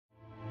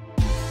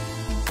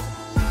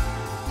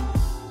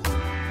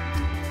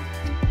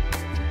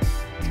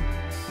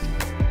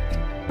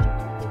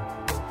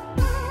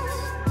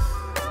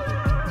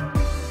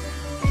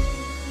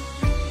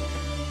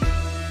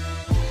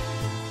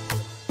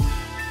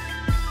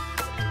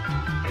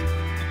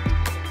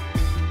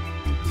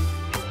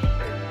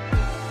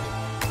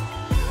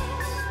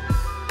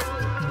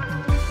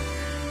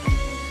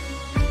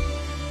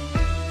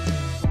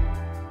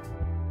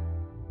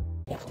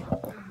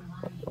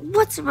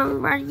What's up,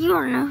 everybody? You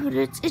already know who it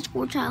is. It's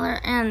Boy Tyler,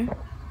 and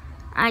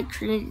I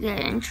created the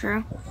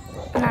intro.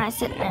 And I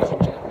sit there.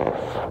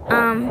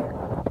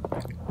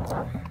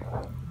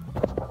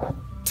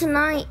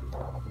 Tonight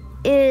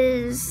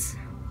is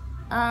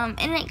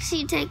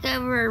NXT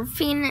TakeOver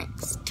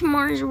Phoenix.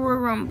 Tomorrow's Royal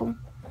Rumble.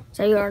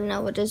 So you already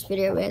know what this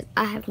video is.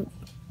 I have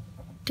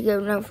to go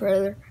no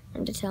further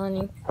into telling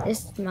you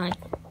this is my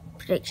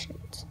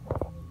predictions.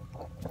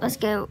 Let's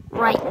go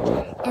right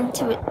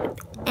into it with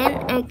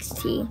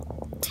NXT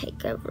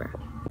TakeOver.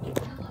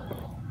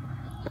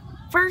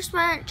 First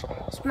match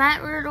is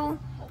Matt Riddle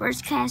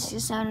versus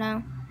Cassius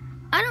Ohno.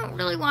 I don't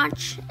really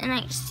watch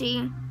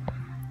NXT.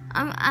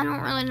 I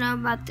don't really know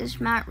about this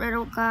Matt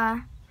Riddle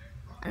guy.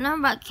 I know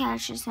about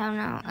Cassius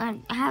Ohno.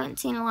 I haven't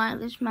seen a lot of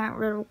this Matt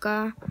Riddle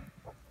guy.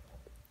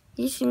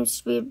 He seems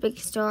to be a big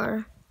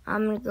star.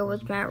 I'm going to go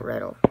with Matt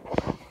Riddle.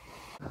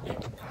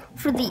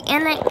 For the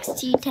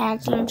NXT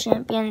Tag Team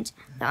Champions,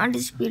 the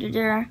Undisputed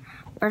Era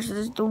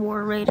versus the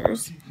War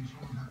Raiders.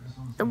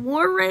 The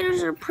War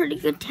Raiders are a pretty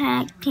good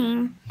tag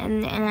team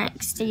in the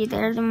NXT.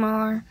 They're the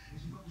more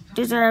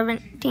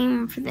deserving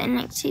team for the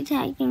NXT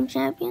Tag Team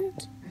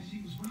Champions.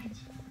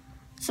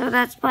 So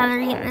that's why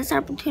they're getting this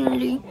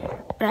opportunity.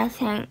 But I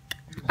think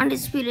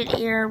Undisputed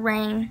Era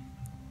reign.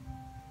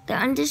 The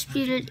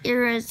Undisputed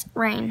Era's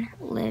reign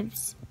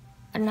lives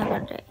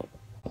another day.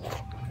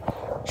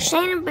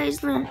 Shayna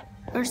Baszler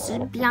versus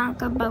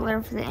Bianca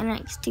Belair for the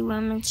NXT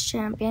Women's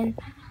Champion.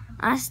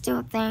 I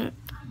still think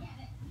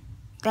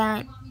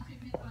that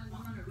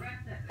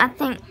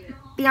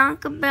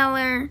Bianca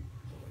Belair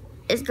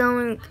is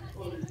going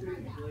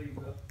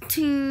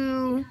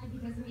to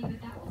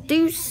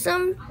do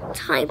some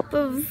type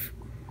of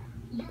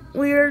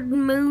weird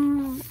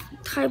move,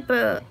 try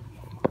to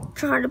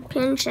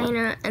pin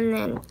Shayna, and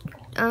then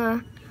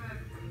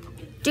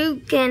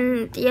Duke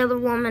and the other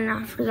woman,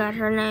 I forgot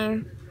her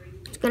name,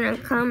 is gonna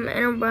come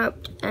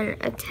interrupt and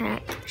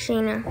attack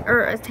Shayna,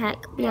 or attack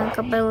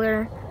Bianca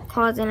Belair,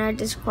 causing a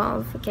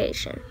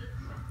disqualification.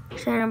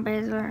 Shayna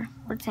Baszler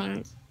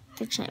retains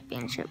the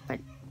championship, but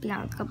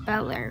Bianca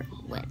Belair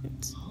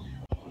wins.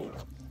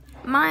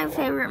 My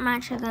favorite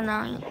match of the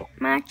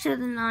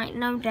night,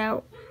 no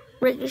doubt,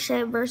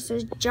 Ricochet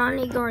versus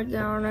Johnny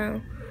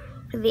Gargano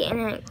for the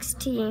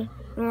NXT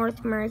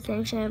North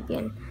American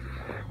Champion.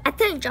 I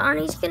think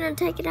Johnny's gonna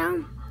take it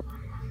out.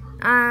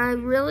 I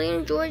really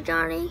enjoy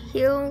Johnny,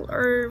 heel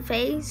or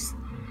face.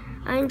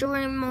 I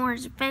enjoy him more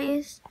as a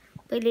face,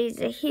 but he's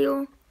a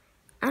heel.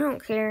 I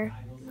don't care.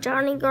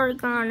 Johnny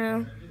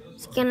Gargano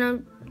is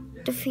gonna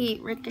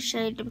defeat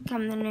Ricochet to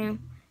become the new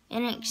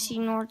NXT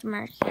North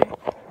American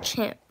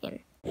Champion.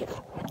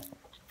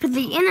 For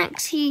the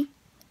NXT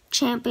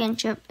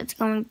Championship, it's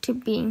going to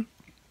be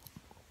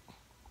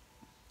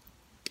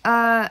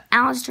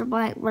Aleister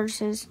Black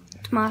versus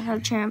Tommaso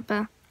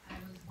Ciampa.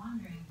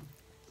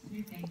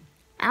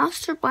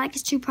 Aleister Black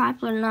is too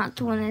popular not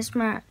to win this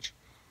match.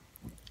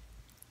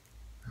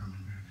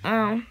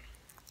 Hang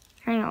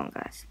on,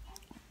 guys.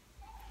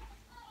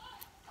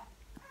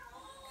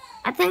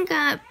 I think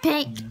I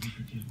picked,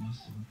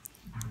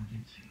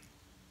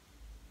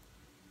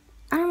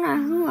 I don't know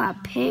who I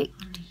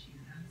picked.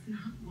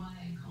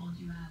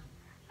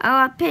 Oh,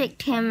 I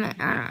picked him.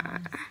 I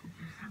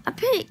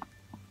picked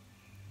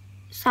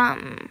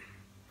something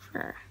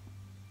for.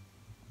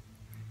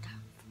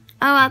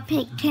 Oh, I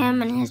picked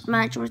him in his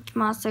match with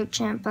Tommaso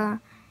Ciampa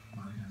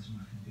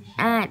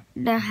at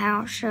the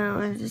house show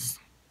as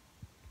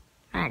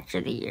match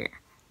of the year.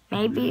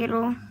 Maybe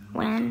it'll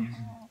win.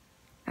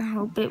 I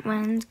hope it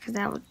wins, because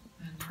that was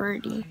a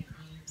pretty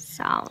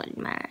solid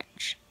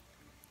match.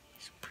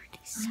 It's a pretty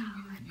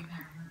solid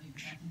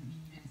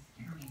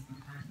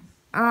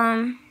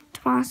match.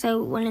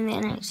 Tommaso winning the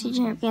NXT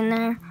champion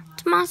there.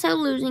 Tommaso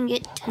losing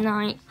it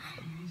tonight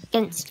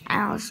against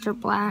Aleister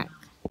Black.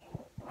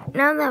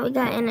 Now that we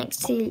got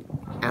NXT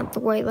out the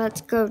way,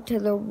 let's go to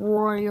the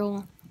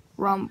Royal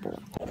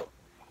Rumble.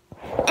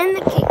 In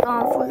the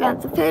kickoff, we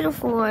got the Fatal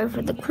 4-Way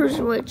for the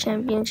Cruiserweight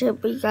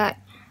Championship. We got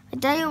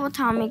Hideo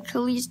Itami,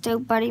 Kalisto,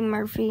 Buddy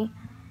Murphy,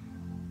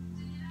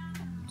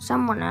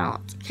 someone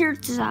else,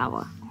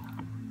 Kirisawa.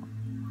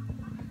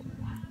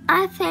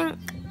 I think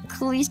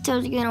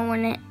Kalisto's gonna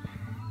win it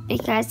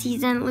because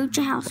he's in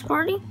Lucha House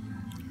Party,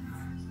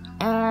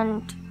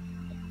 and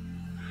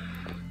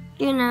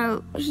you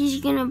know he's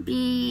gonna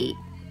be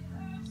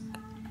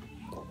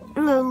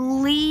the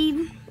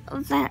lead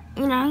of that.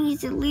 You know,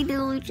 he's the lead of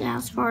the Lucha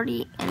House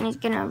Party, and he's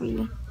gonna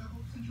be,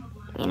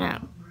 you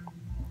know,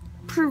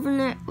 proving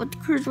it with the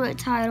Cruiserweight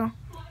title.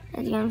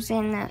 As you know, I'm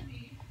saying that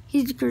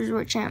he's the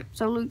Cruiserweight champ,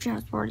 so Lucha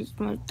House Party's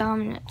the most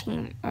dominant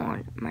team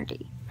on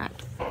Monday Night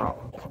Raw.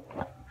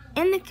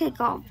 In the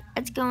kickoff,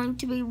 it's going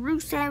to be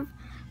Rusev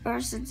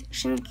versus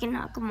Shinsuke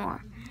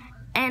Nakamura,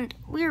 and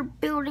we're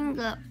building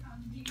up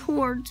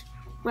towards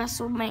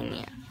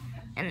WrestleMania.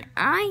 And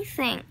I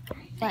think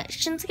that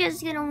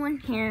Shinsuke's gonna win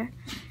here.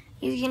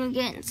 He's gonna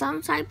get in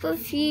some type of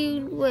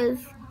feud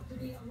with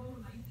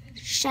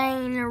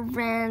Shane or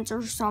Vince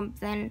or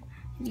something.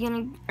 He's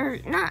gonna, or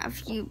not a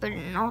feud, but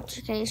an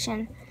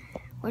altercation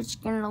which is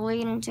going to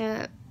lead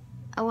into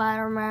a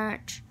ladder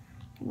match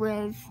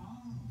with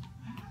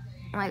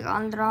like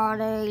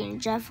Andrade and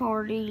Jeff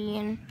Hardy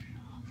and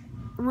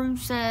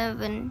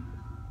Rusev and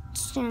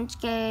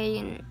Shinsuke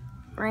and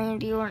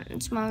Randy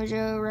Orton's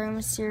Mojo, Rey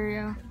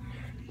Mysterio.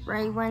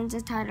 Rey wins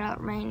the title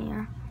at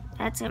Mania.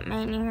 That's at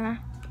Mania.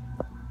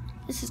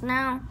 This is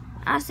now.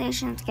 I say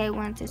Shinsuke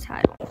wins the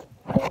title.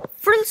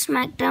 For the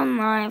SmackDown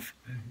Live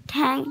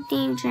Tag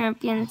Team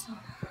Champions,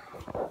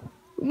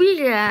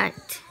 we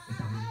got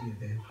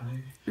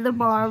The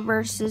Bar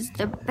versus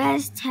the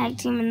best tag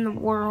team in the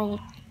world,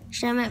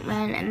 Shane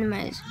McMahon and The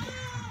Miz.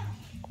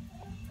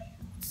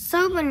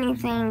 So many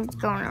things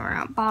going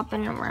around,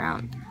 popping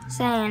around,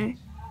 saying,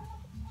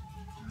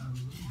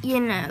 you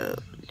know,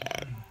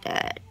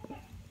 that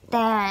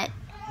The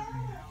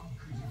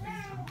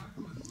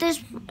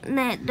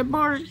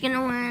Bar's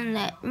gonna win,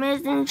 that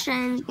Miz and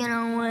Shane's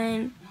gonna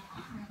win.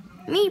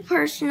 Me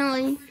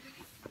personally,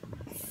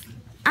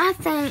 I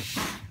think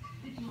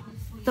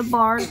The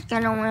Bar's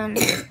gonna win,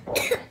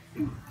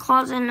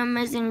 causing The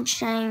Miz and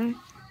Shane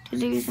to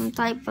do some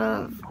type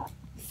of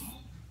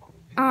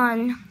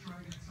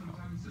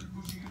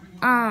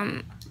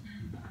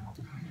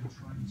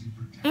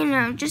you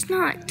know, just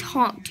not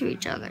talk to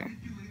each other.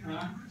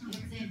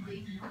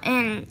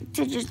 And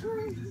to just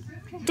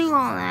do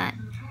all that.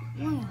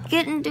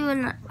 Get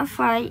into a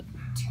fight.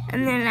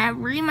 And then have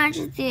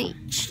rematch at the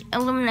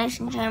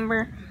Elimination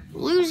Chamber.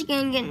 Lose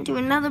again, get into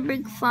another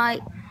big fight.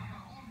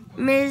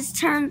 Miz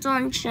turns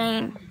on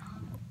Shane.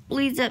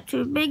 Leads up to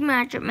a big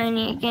match at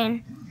Mania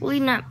again.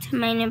 Leading up to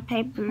Mania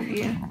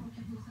pay-per-view.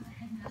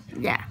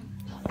 Yeah.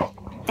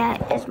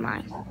 That is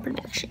my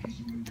prediction.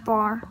 The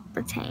Bar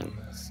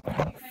retains.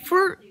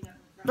 For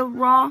the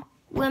Raw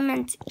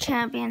Women's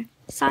Champion,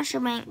 Sasha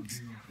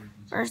Banks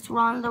versus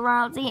Ronda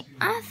Rousey,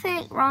 I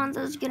think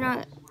Ronda's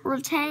gonna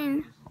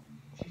retain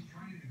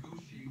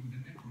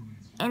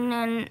and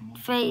then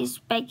face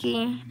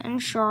Becky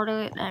and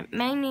Charlotte at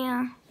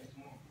Mania.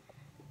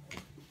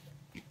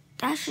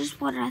 That's just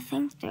what I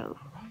think, though.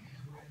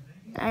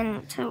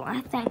 And so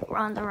I think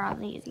Ronda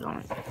Rousey is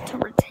going to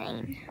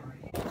retain.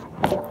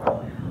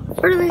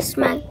 For the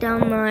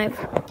SmackDown Live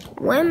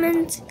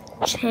Women's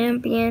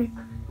Champion,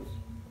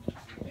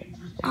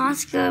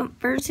 Asuka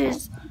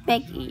versus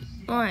Becky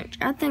Lynch.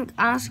 I think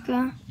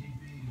Asuka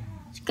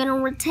is going to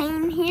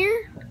retain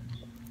here.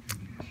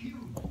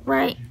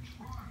 Right.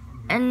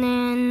 And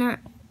then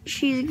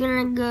she's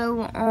going to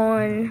go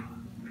on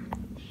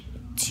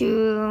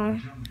to,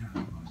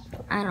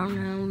 I don't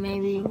know,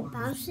 maybe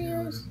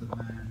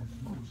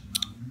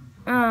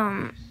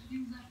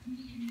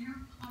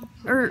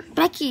or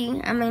Becky,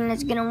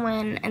 is gonna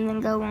win and then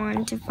go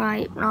on to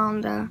fight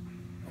Ronda.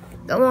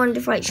 Go on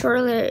to fight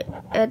Charlotte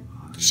at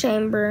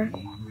Chamber.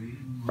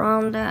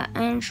 Ronda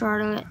and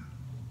Charlotte.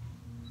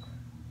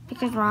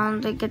 Because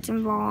Ronda gets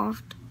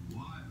involved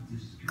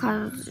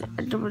because of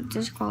the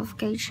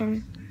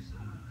disqualification.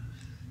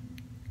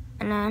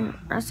 And then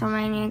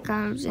WrestleMania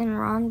comes in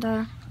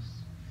Ronda,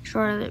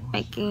 Charlotte,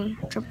 Becky,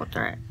 triple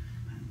threat.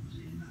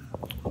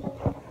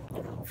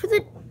 For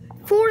the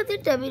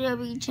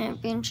WWE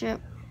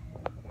Championship,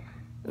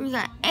 we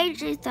got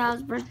AJ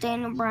Styles versus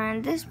Daniel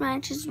Bryan. This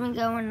match has been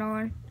going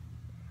on.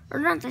 Or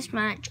not this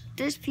match,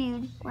 this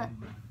feud. What?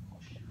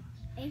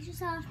 AJ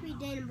Styles beat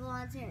Daniel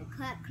Bryan and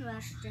Cut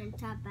crushed and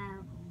tap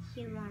out.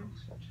 He won.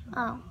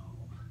 Oh.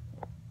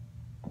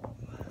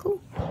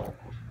 Cool.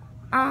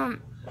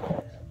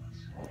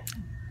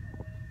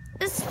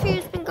 This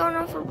feud's been going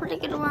on for a pretty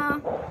good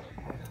while.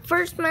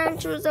 First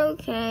match was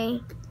okay.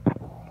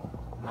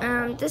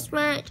 This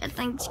match I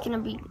think is gonna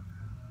be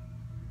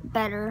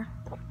better.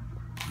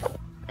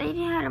 They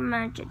had a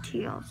match at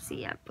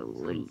TLC, I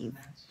believe,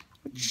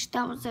 which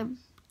that was a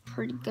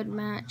pretty good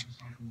match.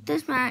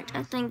 This match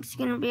I think is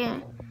gonna be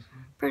a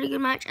pretty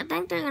good match. I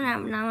think they're gonna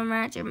have another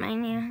match at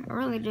Mania. I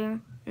really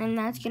do. And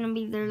that's gonna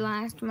be their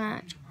last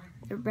match,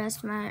 their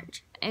best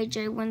match.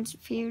 AJ wins the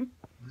feud.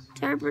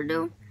 Terry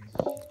Purdue.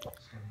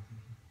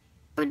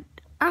 But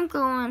I'm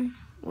going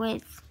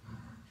with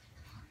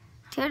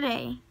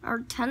today,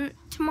 or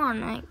tomorrow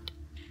night,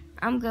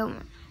 I'm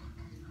going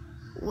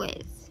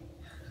with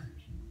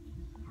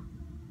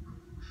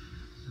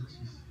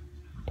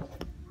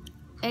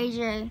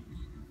AJ,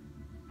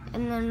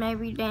 and then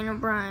maybe Daniel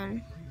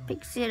Bryan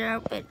picks it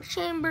up at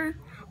Chamber,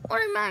 or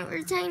he might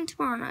retain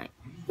tomorrow night.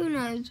 Who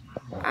knows?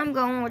 I'm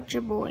going with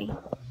your boy,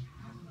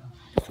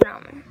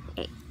 Phenomenon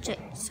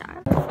AJ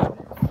Styles.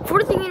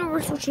 For the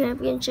Universal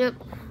Championship,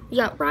 we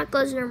got Brock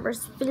Lesnar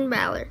versus Finn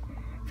Balor.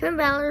 Finn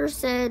Balor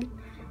said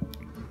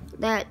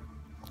that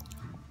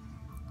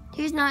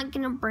he's not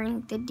going to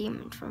bring the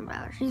demon Finn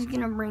Balor. He's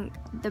going to bring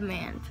the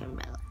man Finn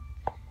Balor.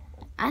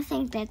 I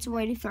think that's a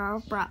way to throw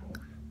off Brock.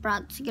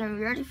 Brock's going to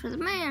be ready for the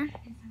man.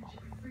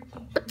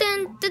 But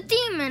then the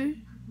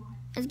demon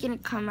is going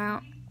to come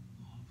out.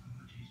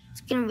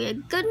 It's going to be a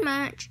good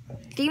match.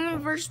 Demon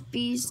versus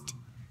Beast.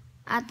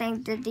 I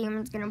think the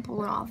demon's going to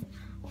pull it off.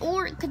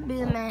 Or it could be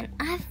the man.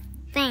 I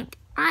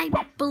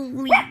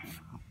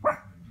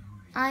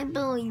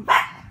believe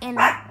in,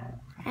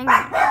 hang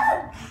on.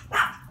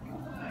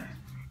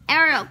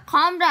 Ariel,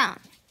 calm down.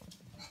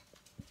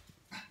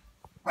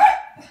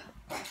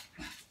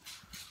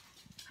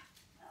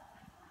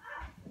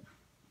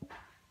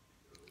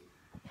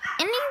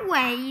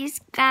 Anyways,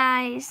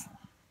 guys,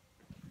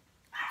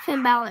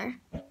 Finn Balor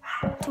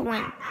to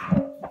win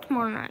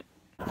tomorrow night.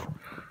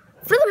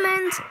 For the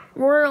men's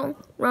Royal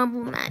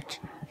Rumble match,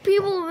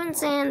 people have been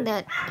saying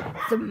that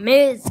The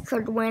Miz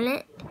could win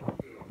it.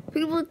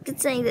 People could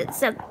say that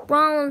Seth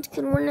Rollins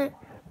could win it.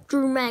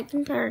 Drew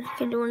McIntyre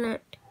could win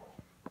it.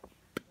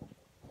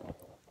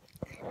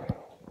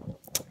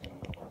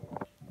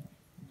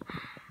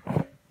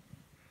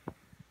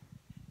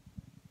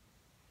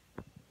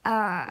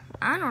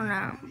 I don't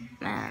know,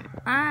 man.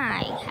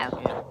 I have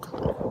no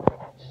clue.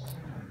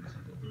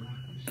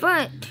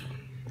 But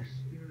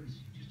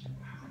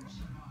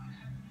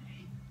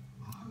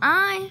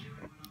I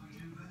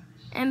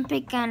am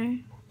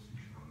picking.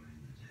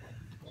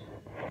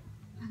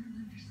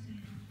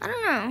 I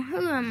don't know.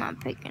 Who am I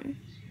picking?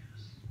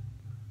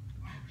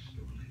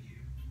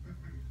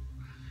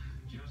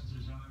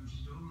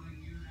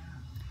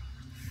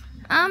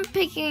 I'm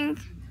picking.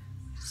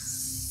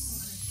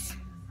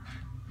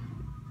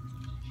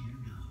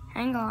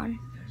 Hang on.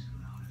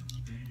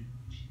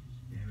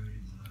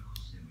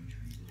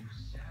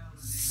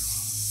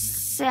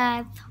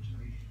 Seth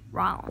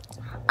Rollins.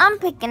 I'm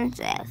picking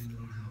Seth.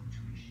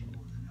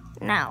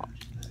 Now,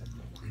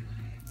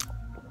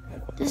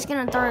 just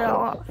gonna throw it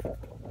all off.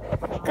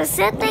 Cause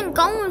Seth ain't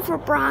going for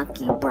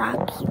Brocky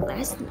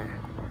Lesnar.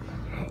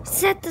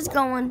 Seth is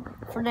going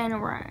for Daniel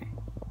Bryan.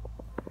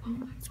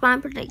 It's my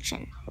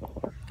prediction.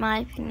 My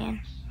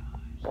opinion.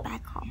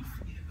 Back off.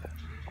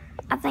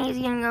 I think he's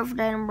gonna go for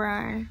Daniel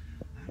Bryan.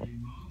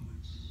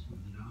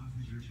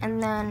 And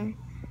then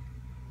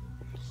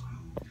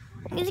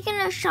he's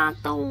gonna shock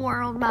the whole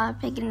world by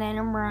picking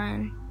Daniel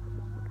Bryan.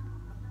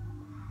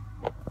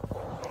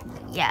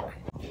 Yeah.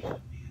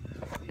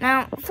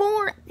 Now,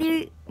 for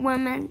the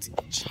women's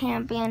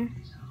championship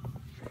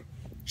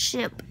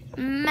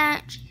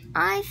match,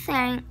 I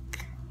think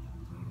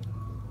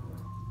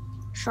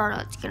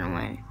Charlotte's gonna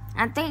win.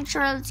 I think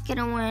Charlotte's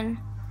gonna win.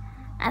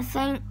 I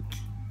think.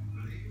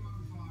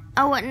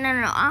 Oh, wait,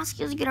 no.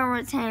 Asuka's gonna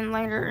retain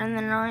later in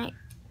the night.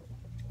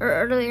 Or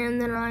earlier in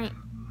the night.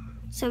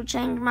 So,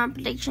 change my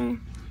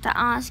prediction to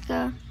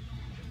Asuka.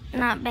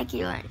 Not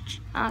Becky Lynch.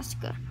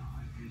 Asuka.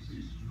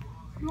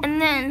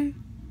 And then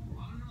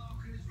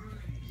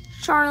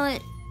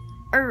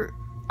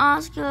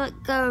Asuka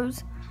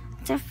goes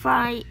to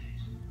fight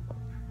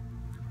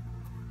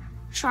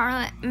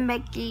Charlotte and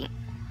Becky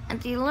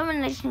at the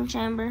Elimination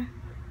Chamber.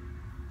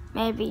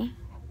 Maybe.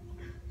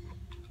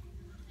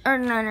 Or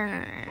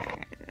no.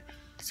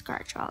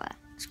 Scratch all that.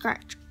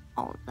 Scratch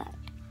all of that.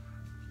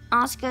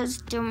 Asuka's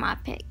still my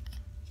pick.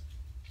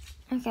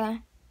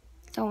 Okay.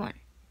 So one.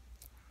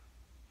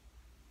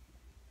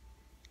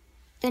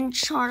 Then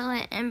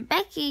Charlotte and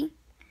Becky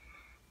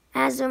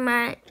has a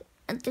match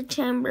at the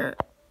Chamber.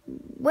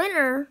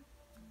 Winner,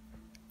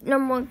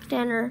 number one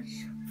contender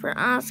for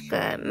Asuka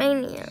at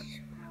Mania.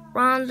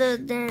 Ronda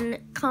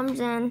then comes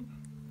in,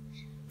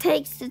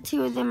 takes the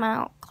two of them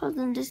out,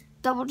 causing just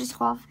double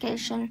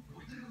disqualification.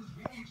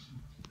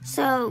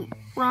 So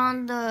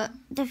Ronda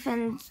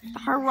defends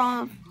her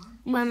Raw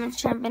Women's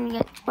Champion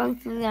against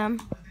both of them.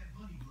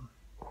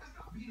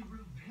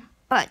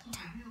 But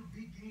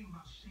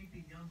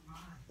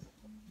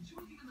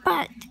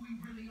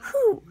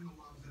who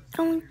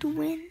going to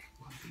win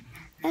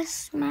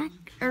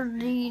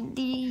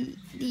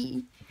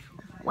the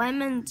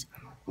women's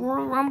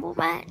Royal Rumble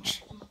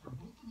match?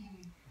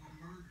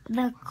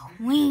 The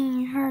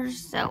Queen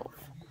herself,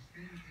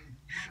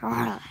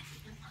 Charlotte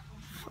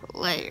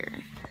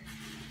Flair.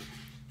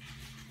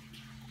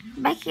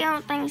 Becky, I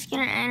don't think it's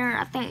gonna enter.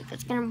 I think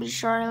it's gonna be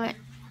Charlotte.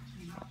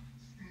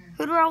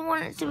 Who do I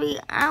want it to be?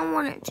 I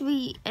want it to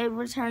be a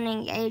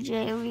returning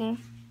AJ Lee.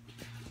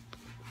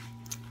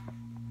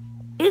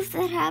 If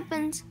that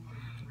happens,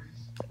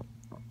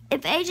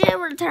 if AJ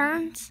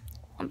returns,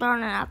 I'm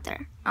throwing it out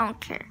there. I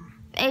don't care.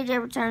 If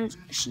AJ returns,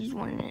 she's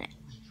winning it.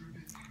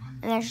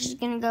 And then she's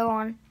going to go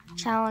on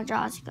challenge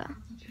Asuka.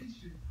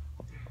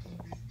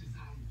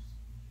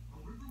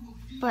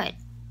 But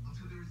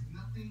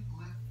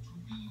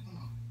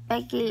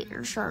Becky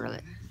or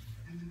Charlotte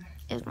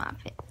is my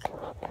pick.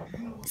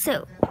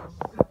 So,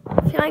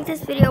 if you like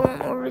this video, want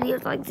more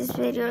videos like this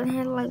video, then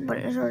hit the like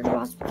button as hard as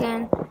possible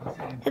can.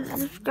 Hit the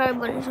subscribe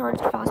button as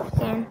hard as possible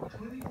can.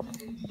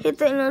 Hit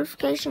the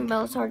notification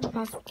bell as hard as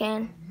possible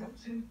can.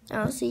 And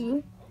I'll see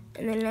you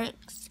in the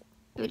next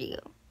video.